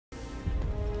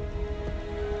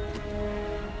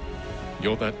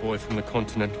You're that boy from the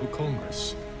Continental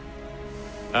Congress.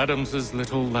 Adams's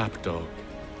little lapdog.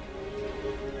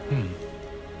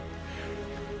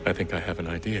 I think I have an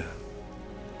idea.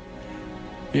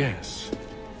 Yes.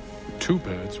 2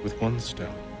 birds with 1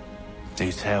 stone.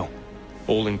 Do tell.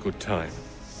 All in good time.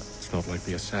 It's not like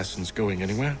the assassin's going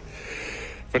anywhere.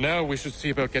 For now, we should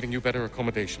see about getting you better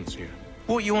accommodations here.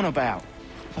 What you on about?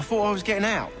 I thought I was getting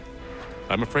out.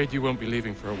 I'm afraid you won't be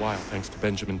leaving for a while, thanks to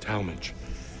Benjamin Talmadge.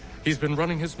 He's been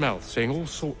running his mouth, saying all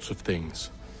sorts of things.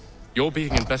 You're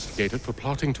being investigated for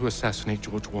plotting to assassinate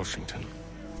George Washington.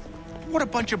 What a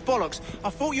bunch of bollocks. I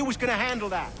thought you was gonna handle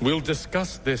that. We'll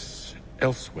discuss this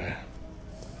elsewhere.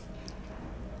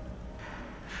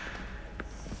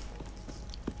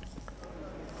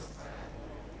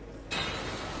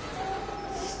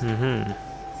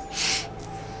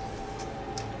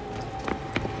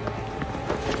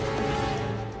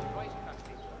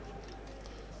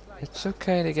 It's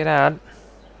okay to get out.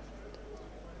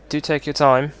 Do take your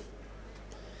time.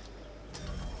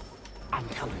 I'm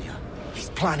telling you, he's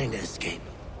planning to escape.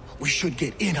 We should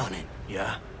get in on it.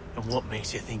 Yeah? And what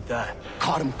makes you think that?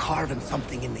 Caught him carving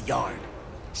something in the yard.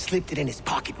 Slipped it in his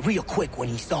pocket real quick when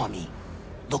he saw me.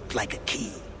 Looked like a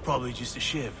key. Probably just a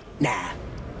shiv. Nah,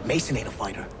 Mason ain't a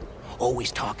fighter.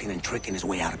 Always talking and tricking his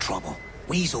way out of trouble.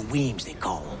 Weasel Weems, they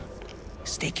call him.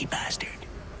 Sticky bastard.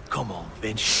 Come on,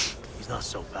 Finch. He's not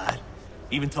so bad.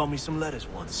 Even told me some letters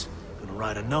once. Gonna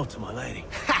write a note to my lady.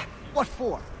 Ha! What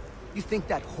for? You think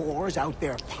that whore's out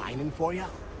there pining for you?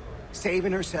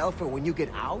 Saving herself for when you get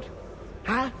out?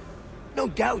 Huh? No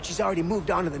doubt she's already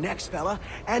moved on to the next fella,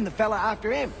 and the fella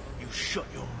after him. You shut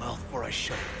your mouth before I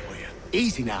shut it for you.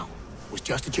 Easy now. It was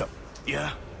just a joke.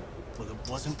 Yeah? Well, it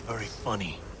wasn't very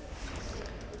funny.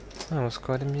 I was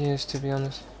quite amused, to be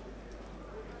honest.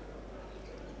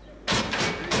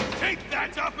 Take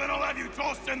that up and I'll have you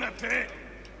tossed in the pit!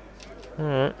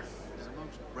 Alright.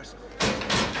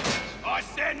 I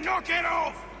said knock it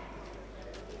off!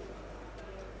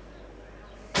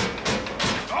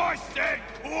 I said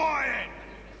quiet!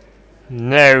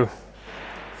 No.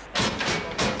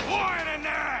 Quiet in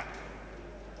there!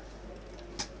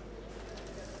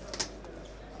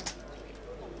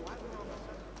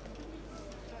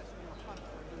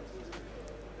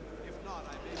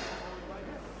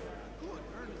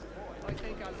 I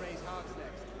think I'll raise hogs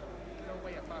next. No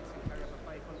way a fox can carry up a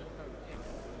 500-pound pig.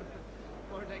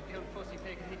 More like the old pussy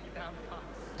pig and hit you down the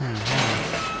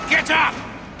Get up!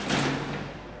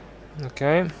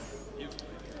 Okay.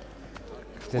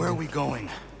 Where are we going?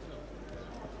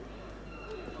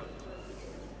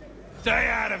 Stay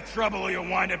out of trouble or you'll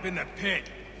wind up in the pit.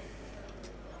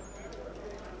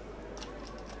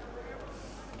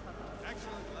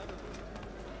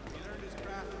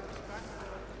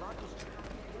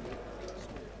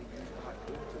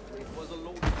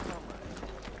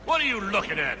 What are you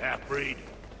looking at, half-breed?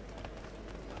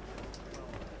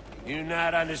 You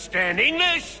not understand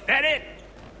English? That it?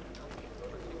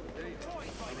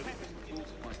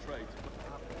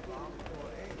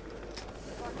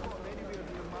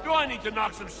 Do I need to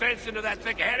knock some sense into that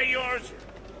thick head of yours?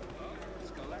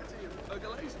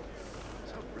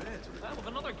 With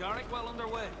another Garrick well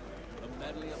underway. A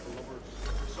medley of lovers.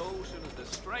 So soon as the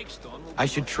strike's done, I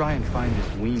should try and find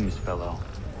this Weems fellow.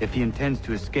 If he intends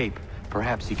to escape,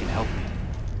 perhaps he can help me.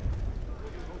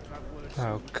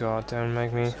 Oh god, don't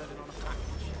make me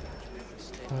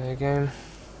play a game.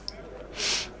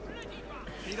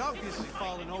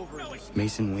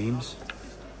 Mason Weems?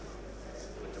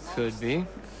 Could be.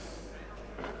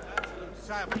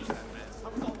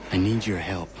 I need your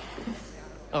help.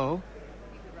 Oh?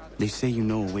 They say you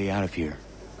know a way out of here.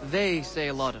 They say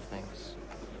a lot of things.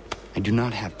 I do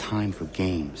not have time for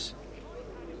games.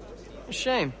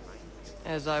 Shame,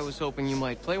 as I was hoping you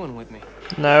might play one with me.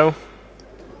 No.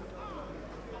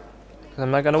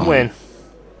 I'm not gonna win.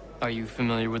 Are you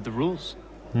familiar with the rules?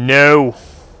 No.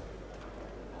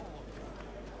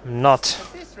 I'm not.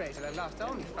 At this rate, I lost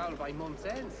only foul by month's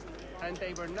ends. And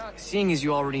they were not... Seeing as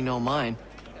you already know mine,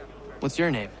 what's your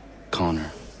name?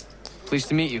 Connor. Pleased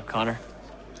to meet you, Connor.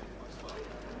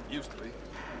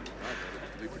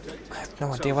 I have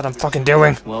no idea what I'm fucking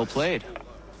doing. Well played.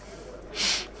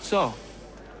 So,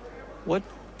 what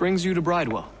brings you to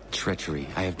Bridewell? Treachery.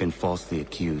 I have been falsely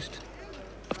accused.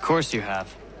 Of course you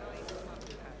have.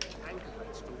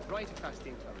 Right across the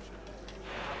enclosure.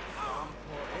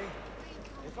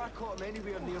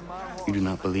 You do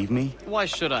not believe me? Why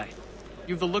should I?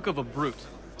 You've the look of a brute.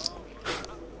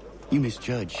 You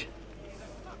misjudge.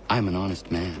 I'm an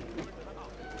honest man.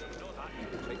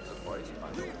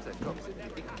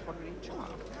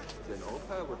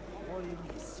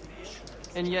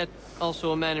 And yet,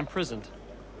 also a man imprisoned.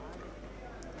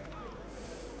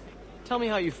 Tell me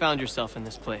how you found yourself in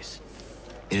this place.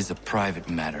 It is a private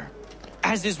matter.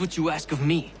 As is what you ask of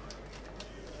me.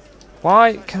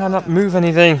 Why can I not move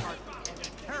anything?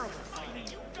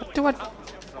 What do I...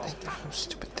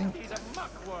 Stupid thing.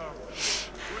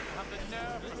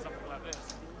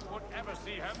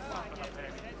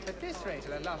 At this rate,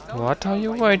 I'll have lost all What the are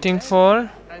you power waiting used for?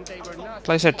 then, and they were not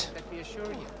Place it. let me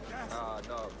assure you. Ah,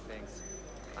 no, thanks.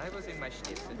 I was in my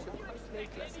schnitzel until my snake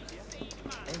lessons.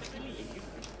 And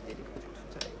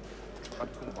but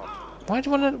tomorrow. Why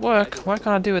won't it work? Why can't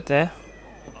I do it there?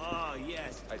 Ah,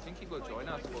 yes. I think he will join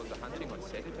us for the hunting on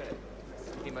Saturday.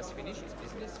 He must finish his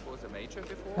business for the major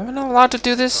before. Am I not allowed to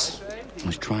do this? I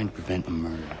was trying to prevent a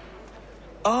murder.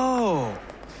 Oh.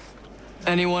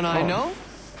 Anyone I know?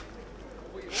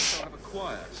 We also have a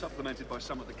choir, supplemented by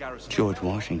some of the garrison. George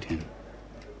Washington.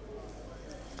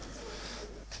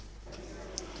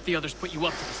 The others put you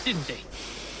up to this, didn't they?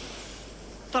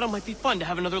 Thought it might be fun to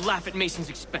have another laugh at Mason's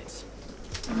expense.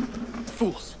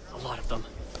 Fools, a lot of them.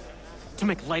 To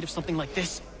make light of something like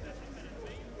this.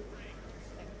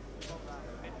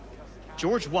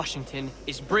 George Washington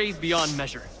is brave beyond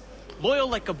measure. Loyal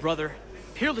like a brother,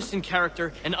 peerless in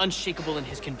character, and unshakable in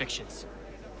his convictions.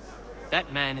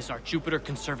 That man is our Jupiter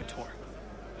Conservator.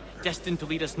 Destined to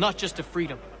lead us not just to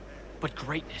freedom, but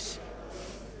greatness.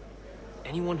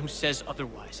 Anyone who says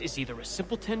otherwise is either a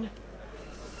simpleton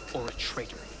or a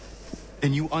traitor.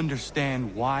 Then you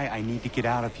understand why I need to get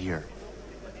out of here.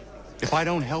 If I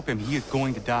don't help him, he is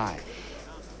going to die.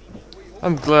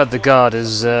 I'm glad the guard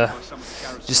is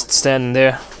just standing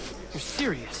there. You're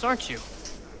serious, aren't you?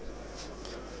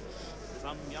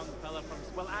 Some young fella from...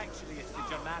 Well, actually, it's the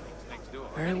Germanics next door.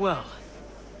 Very well.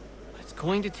 But it's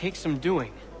going to take some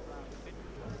doing.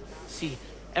 See,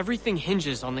 everything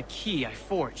hinges on the key I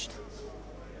forged.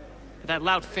 That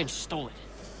loud Finch stole it.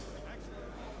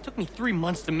 Took me 3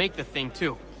 months to make the thing,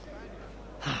 too.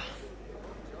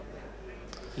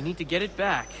 You need to get it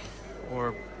back,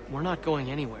 or we're not going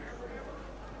anywhere.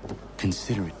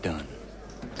 Consider it done.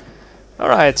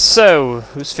 Alright, so,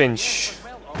 who's Finch?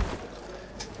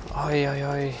 Oi, oi,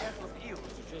 oi.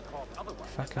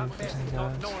 Fucking prison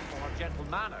guards. Gentle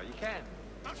manner, you can.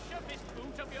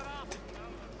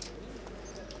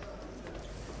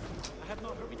 I have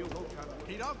not heard you go.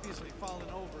 He'd obviously fallen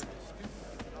over in his stupor.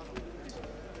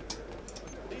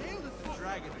 The ale that the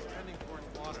dragon is trending for in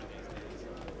water these days.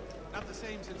 Not the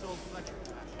same since old Fletcher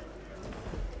passed.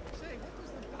 Say, what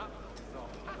was the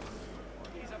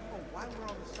while we're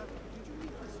on the subject, did you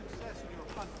meet with success in your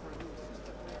hunt for a new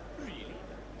assistant? Really?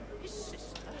 His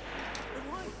sister? But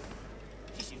why?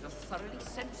 She seems a thoroughly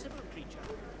sensible creature,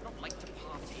 not like to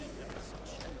partake of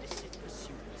such illicit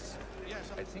pursuits.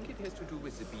 Yes, I think it has to do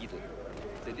with the beetle.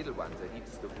 The little one that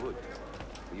eats the wood.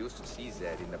 We used to see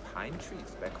that in the pine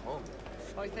trees back home.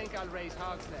 I think I'll raise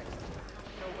hogs next.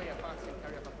 No way a fox can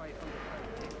carry up a 500-pound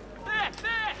pig.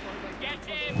 There! Get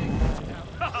him!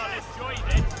 Oh, let's join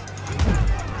it!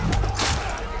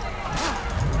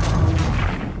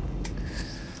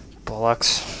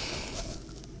 Bollocks.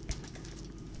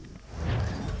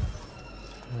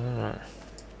 Alright.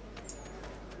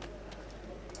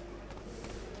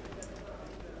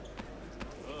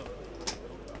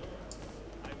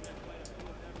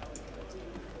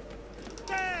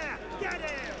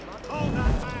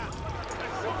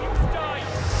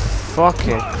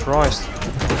 Fucking Christ.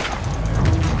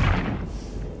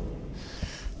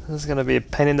 This is gonna be a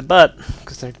pain in the butt,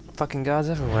 because there are fucking guards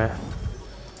everywhere.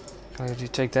 How did you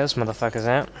take those motherfuckers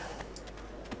out?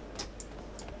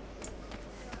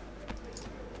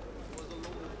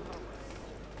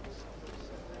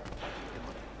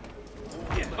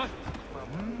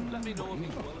 Let me know if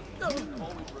he's willing. No.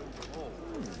 Always room for more.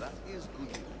 That is good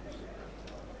news.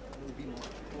 We'll be much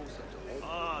closer to home.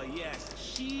 Ah, yes.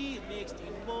 She makes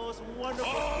the most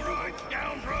wonderful... All right,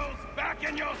 scoundrels! Back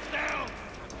in your cells!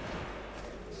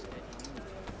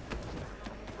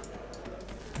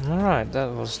 Alright,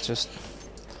 that was just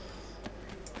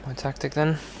my tactic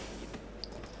then.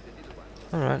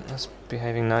 Alright, that's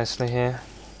behaving nicely here.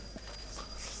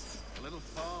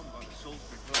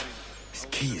 This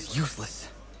key is useless.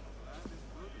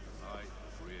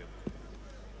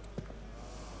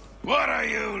 What are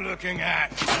you looking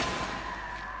at?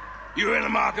 You in the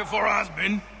market for a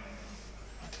husband?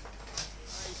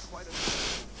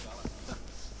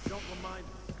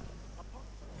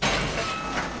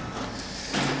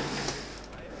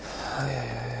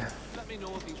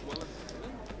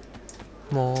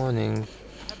 Morning.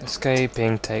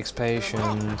 Escaping takes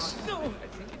patience.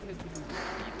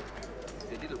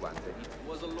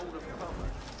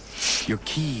 Your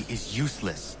key is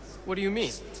useless. What do you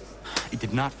mean? It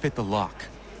did not fit the lock.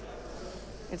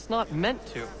 It's not meant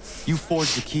to. You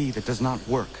forged a key that does not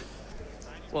work.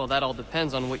 Well, that all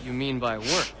depends on what you mean by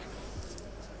work.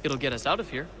 It'll get us out of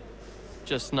here.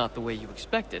 Just not the way you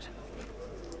expected.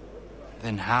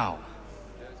 Then how?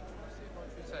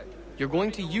 You're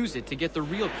going to use it to get the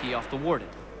real key off the warden.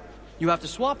 You have to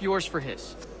swap yours for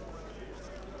his.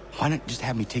 Why not just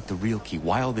have me take the real key?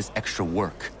 Why all this extra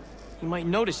work? He might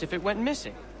notice if it went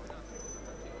missing.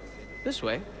 This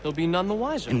way, he'll be none the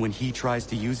wiser. And when he tries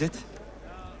to use it?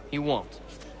 He won't.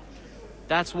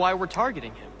 That's why we're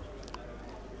targeting him.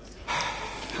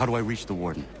 How do I reach the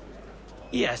warden?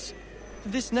 Yes.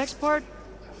 This next part,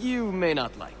 you may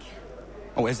not like.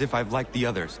 Oh, as if I've liked the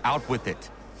others. Out with it.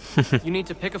 You need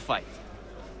to pick a fight.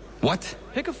 What?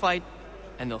 Pick a fight,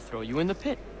 and they'll throw you in the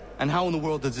pit. And how in the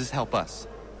world does this help us?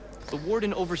 The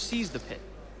warden oversees the pit.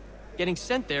 Getting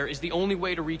sent there is the only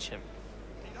way to reach him.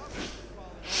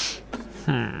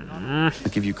 I'll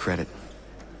give you credit.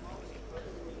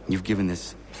 You've given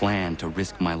this plan to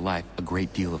risk my life a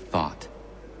great deal of thought.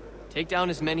 Take down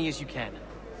as many as you can.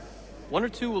 1 or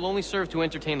 2 will only serve to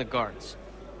entertain the guards.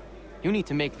 You need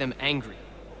to make them angry.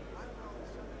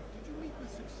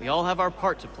 We all have our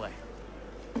part to play.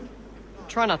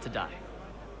 Try not to die.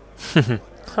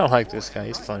 I like this guy,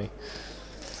 he's funny.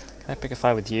 Can I pick a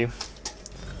fight with you?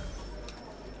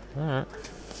 Alright.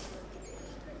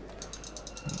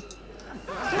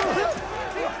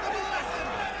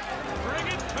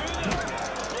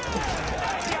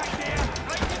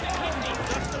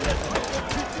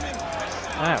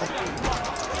 Ow.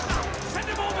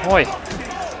 Oi!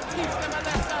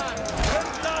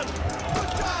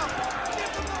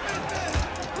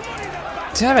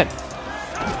 Damn it!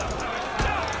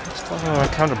 Just fucking on my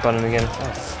counter button again.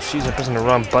 Oh, jeez, I'm pressing the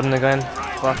wrong button again.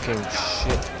 Fucking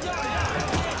shit.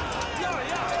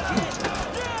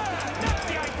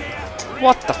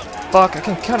 What the fuck? I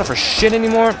can't counter for shit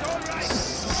anymore?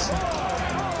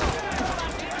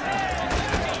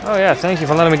 Oh yeah, thank you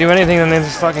for letting me do anything than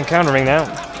this fucking countering now.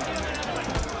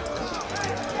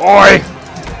 Oi!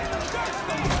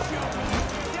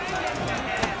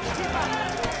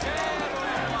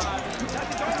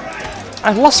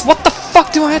 I lost. What the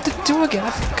fuck do I have to do again?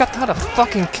 I forgot how to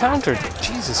fucking counter.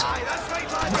 Jesus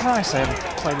Christ, I haven't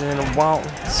played it in a while.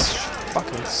 It's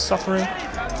fucking suffering.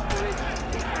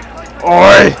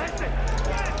 Oi!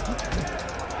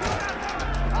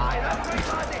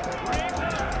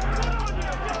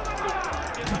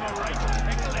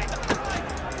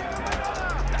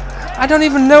 I don't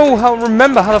even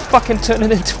remember how to fucking turn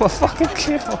it into a fucking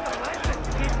kill.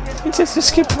 You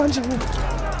just keep punching me.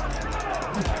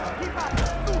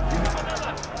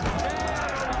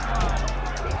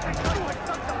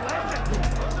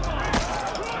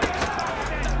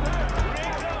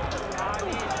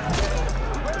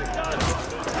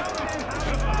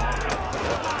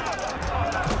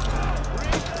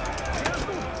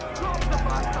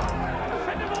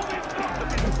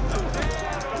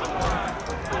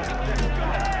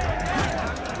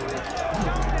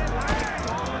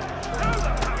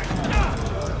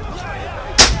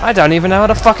 I don't even know how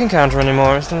to fucking counter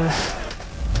anymore.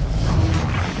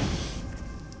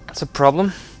 That's a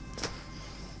problem.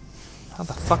 How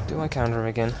the fuck do I counter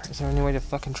again? Is there any way to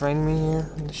fucking train me here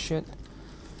in this shit?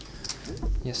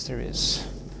 Yes, there is.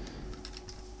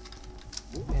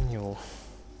 Manual.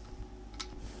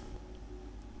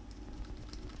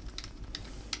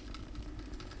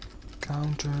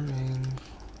 Countering.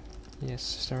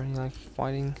 Yes, is there any like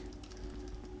fighting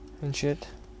and shit?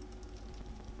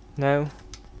 No.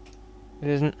 It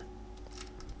isn't.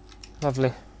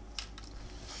 Lovely.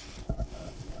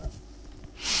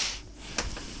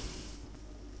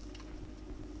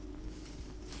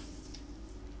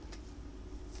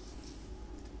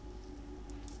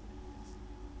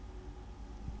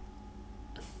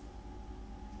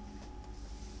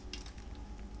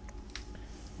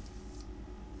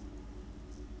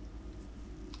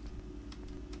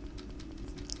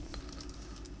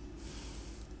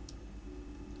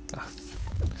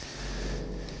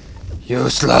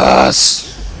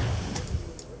 Useless!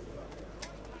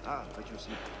 Ah, but you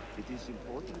see, it is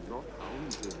important not how we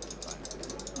do it.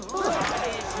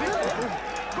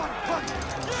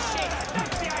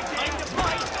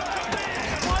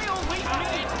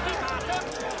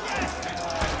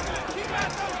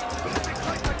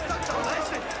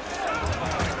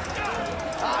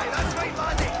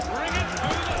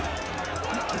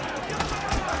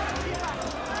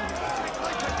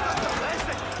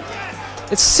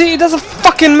 See, it doesn't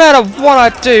fucking matter what I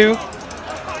do.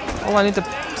 All I need to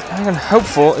I can hope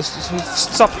for is to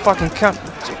stop fucking count.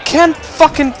 Can't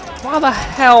fucking. Why the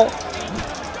hell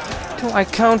do I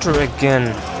counter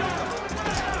again?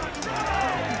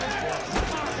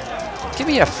 Give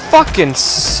me a fucking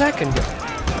second.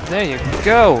 There you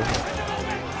go.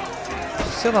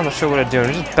 Still not sure what I'm doing.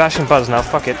 I'm just bashing buttons now.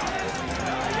 Fuck it.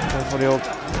 Going for the old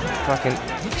fucking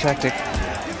tactic.